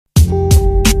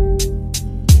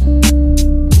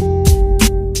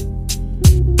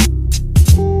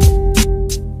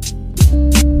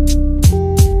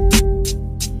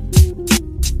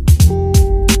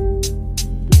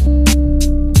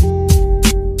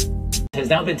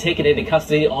now been taken into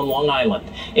custody on Long Island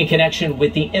in connection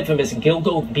with the infamous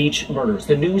Gilgo Beach murders.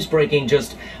 The news breaking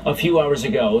just a few hours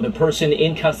ago. The person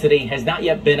in custody has not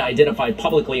yet been identified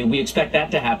publicly, and we expect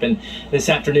that to happen this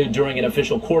afternoon during an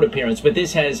official court appearance. But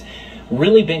this has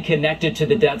really been connected to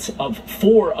the deaths of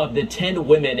 4 of the 10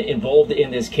 women involved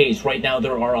in this case. Right now,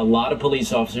 there are a lot of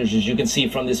police officers, as you can see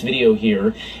from this video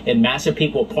here, in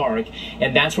Massapequa Park,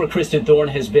 and that's where Kristen Thorne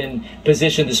has been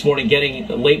positioned this morning, getting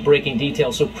late-breaking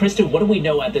details. So, Kristen, what do we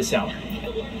know at this hour?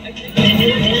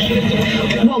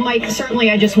 Well, Mike, certainly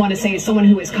I just want to say, as someone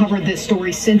who has covered this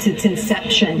story since its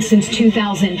inception, since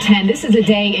 2010, this is a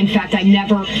day, in fact, I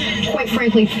never, quite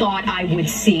frankly, thought I would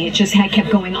see. It just had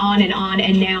kept going on,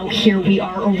 and now here we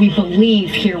are, or we believe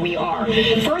here we are.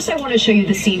 First, I want to show you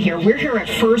the scene here. We're here at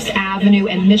First Avenue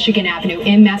and Michigan Avenue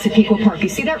in Massapequa Park. You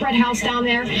see that red house down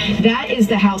there? That is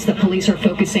the house that police are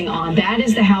focusing on. That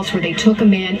is the house where they took a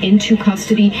man into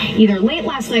custody either late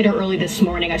last night or early this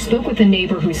morning. I spoke with a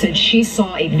neighbor who said she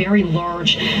saw a very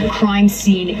large crime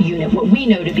scene unit, what we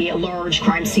know to be a large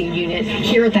crime scene unit,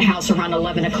 here at the house around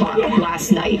 11 o'clock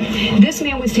last night. This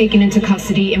man was taken into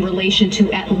custody in relation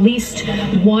to at least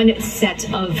one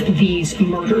set of these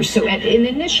murders. So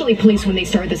initially, police, when they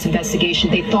started this investigation,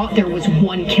 they thought there was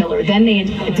one killer. Then they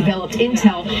developed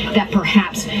intel that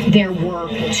perhaps there were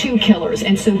 2 killers.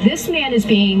 And so this man is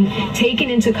being taken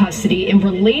into custody in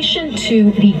relation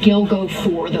to the Gilgo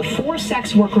 4, the 4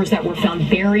 sex workers that were found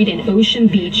buried in Ocean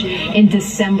Beach in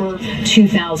December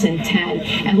 2010.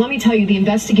 And let me tell you, the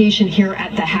investigation here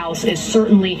at the house is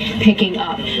certainly picking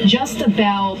up. Just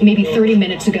about maybe 30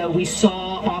 minutes ago, we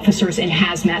saw officers in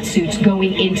hazmat suits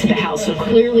going into the house. So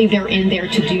clearly they're in there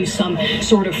to do some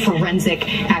sort of forensic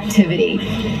activity.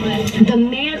 The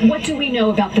man, what do we know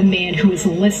about the man who is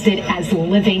listed as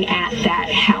living at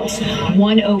that house,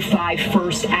 105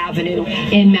 First Avenue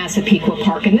in Massapequa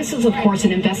Park? And this is, of course,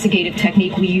 an investigative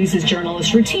technique we use as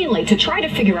journalists routinely to try to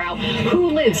figure out who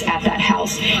lives at that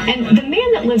house. And the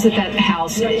man that lives at that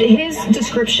house, his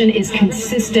description is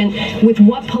consistent with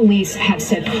what police have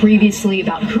said previously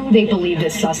about who they believe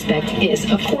this suspect is.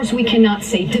 Of course, we cannot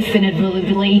say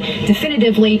definitively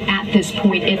at this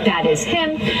point if that is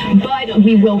him, but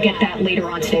we will get that later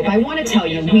on today. But I want to tell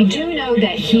you, we do know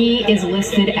that he is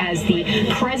listed as the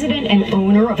president and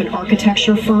owner of an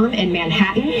architecture firm in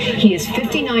Manhattan. He is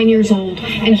 59 years old,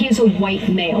 and he is a white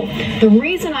male. The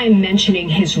reason I am mentioning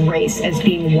his race as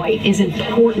being white is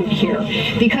important here,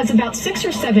 because about 6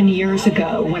 or 7 years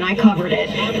ago, when I covered it,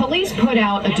 police put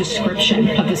out a description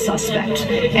of the suspect.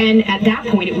 And at that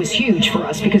point, it was huge for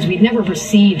us because we'd never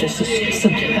received a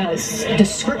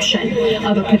description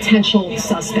of a potential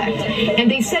suspect. And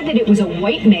they said that it was a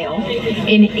white male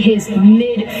in his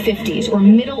mid-50s, or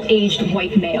middle-aged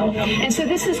white male. And so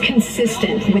this is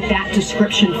consistent with that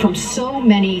description from so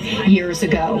many years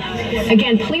ago.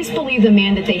 Again, police believe the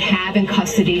man that they have in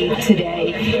custody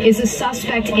today is a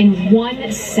suspect in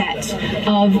one set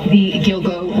of the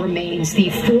Gilgo remains, the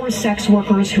 4 sex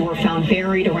workers who were found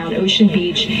buried around Ocean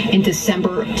Beach in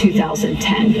December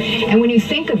 2010. And when you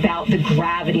think about the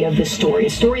gravity of this story, a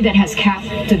story that has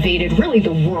captivated really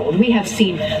the world, we have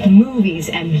seen movies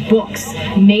and books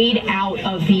made out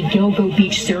of the Gilgo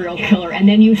Beach serial killer, and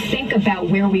then you think about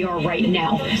where we are right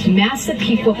now,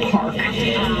 Massapequa Park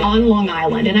on Long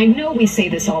Island. And I know we say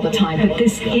this all the time, but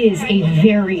this is a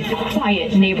very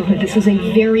quiet neighborhood. This is a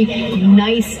very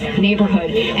nice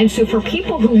neighborhood. And so for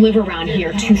people who live around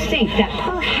here to think that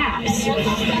perhaps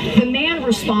the man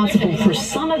responsible for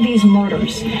some of these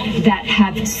murders that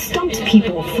have stumped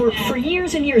people for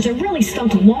years and years, and really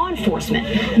stumped law enforcement,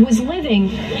 was living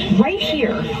right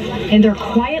here in their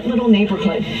quiet little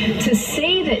neighborhood, to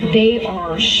say that they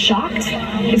are shocked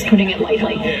is putting it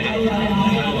lightly.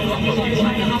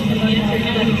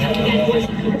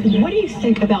 What do you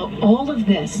think about all of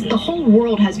this? The whole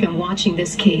world has been watching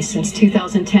this case since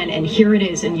 2010, and here it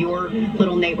is in your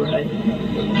little neighborhood.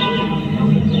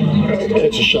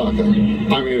 It's a shocker.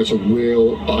 I mean, it's a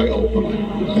real eye-opener.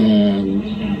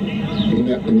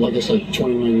 And like I said,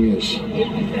 29 years.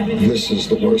 This is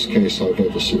the worst case I've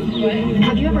ever seen.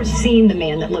 Have you ever seen the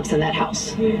man that lives in that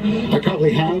house? I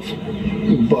probably have,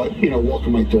 but,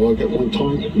 walking my dog at one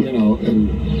time,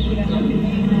 and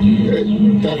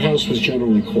that house was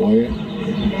generally quiet.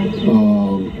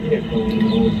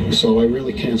 So I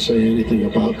really can't say anything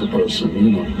about the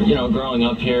person, growing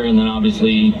up here, and then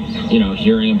obviously,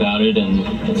 hearing about it, and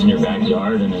it's in your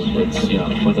backyard, and it's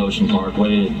with Ocean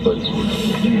Parkway, but,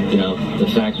 the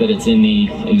fact that it's in the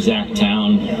exact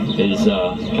town is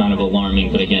kind of alarming,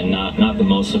 but again, not the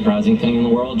most surprising thing in the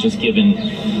world, just given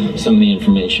some of the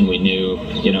information we knew,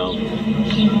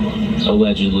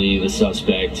 allegedly the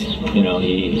suspect,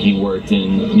 he worked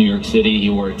in New York City. He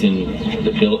worked in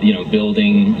the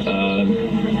building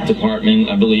department,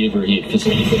 I believe, or he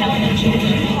facilitated.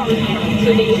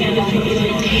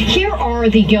 Here are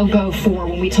the Gilgo Four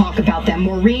when we talk about them: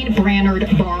 Maureen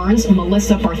Brannard Barnes,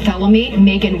 Melissa Barthelemy,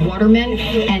 Megan Waterman,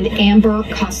 and Amber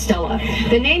Costello.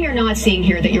 The name you're not seeing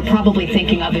here that you're probably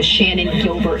thinking of is Shannon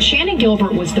Gilbert. Shannon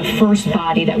Gilbert was the first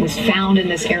body that was found in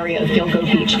this area of Gilgo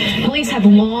Beach. Police have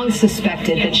long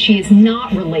suspected that she is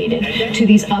not related to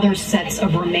these other sets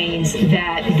of remains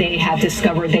that they have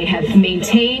discovered. They have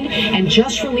maintained and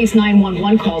just released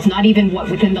 911 calls, not even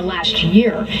within the last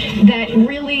year, that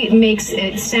really makes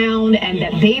it sound and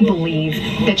that they believe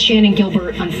that Shannon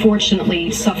Gilbert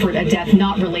unfortunately suffered a death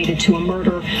not related to a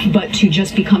murder, but to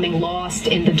just becoming lost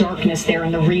in the darkness there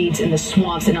in the reeds and the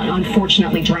swamps and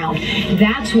unfortunately drowned.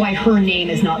 That's why her name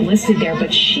is not listed there,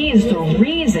 but she is the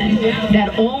reason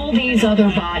that all these other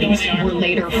bodies were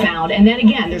later found. And then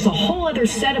again, there's a whole other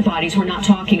set of bodies we're not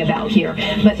talking about here,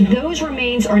 but those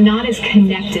remains are not as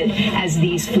connected as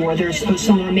these four. There's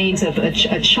some remains of a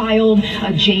child,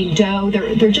 a Jane Doe.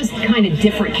 They're just kind of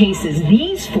different cases.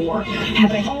 These four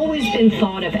have always been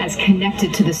thought of as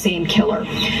connected to the same killer.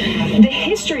 The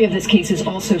history of this case is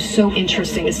also so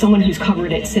interesting as someone who's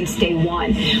covered it since day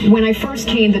one. When I first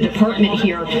came, the department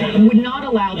here would not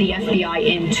allow the FBI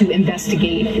in to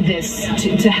investigate this,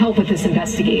 to help with this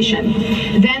investigation.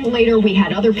 Then later we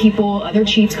had other people, other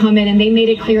chiefs come in, and they made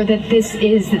it clear that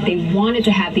that they wanted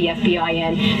to have the FBI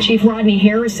in. Chief Rodney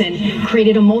Harrison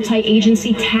created a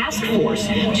multi-agency task force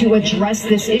to address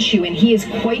this issue, and he is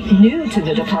quite new to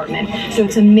the department. So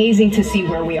it's amazing to see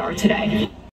where we are today.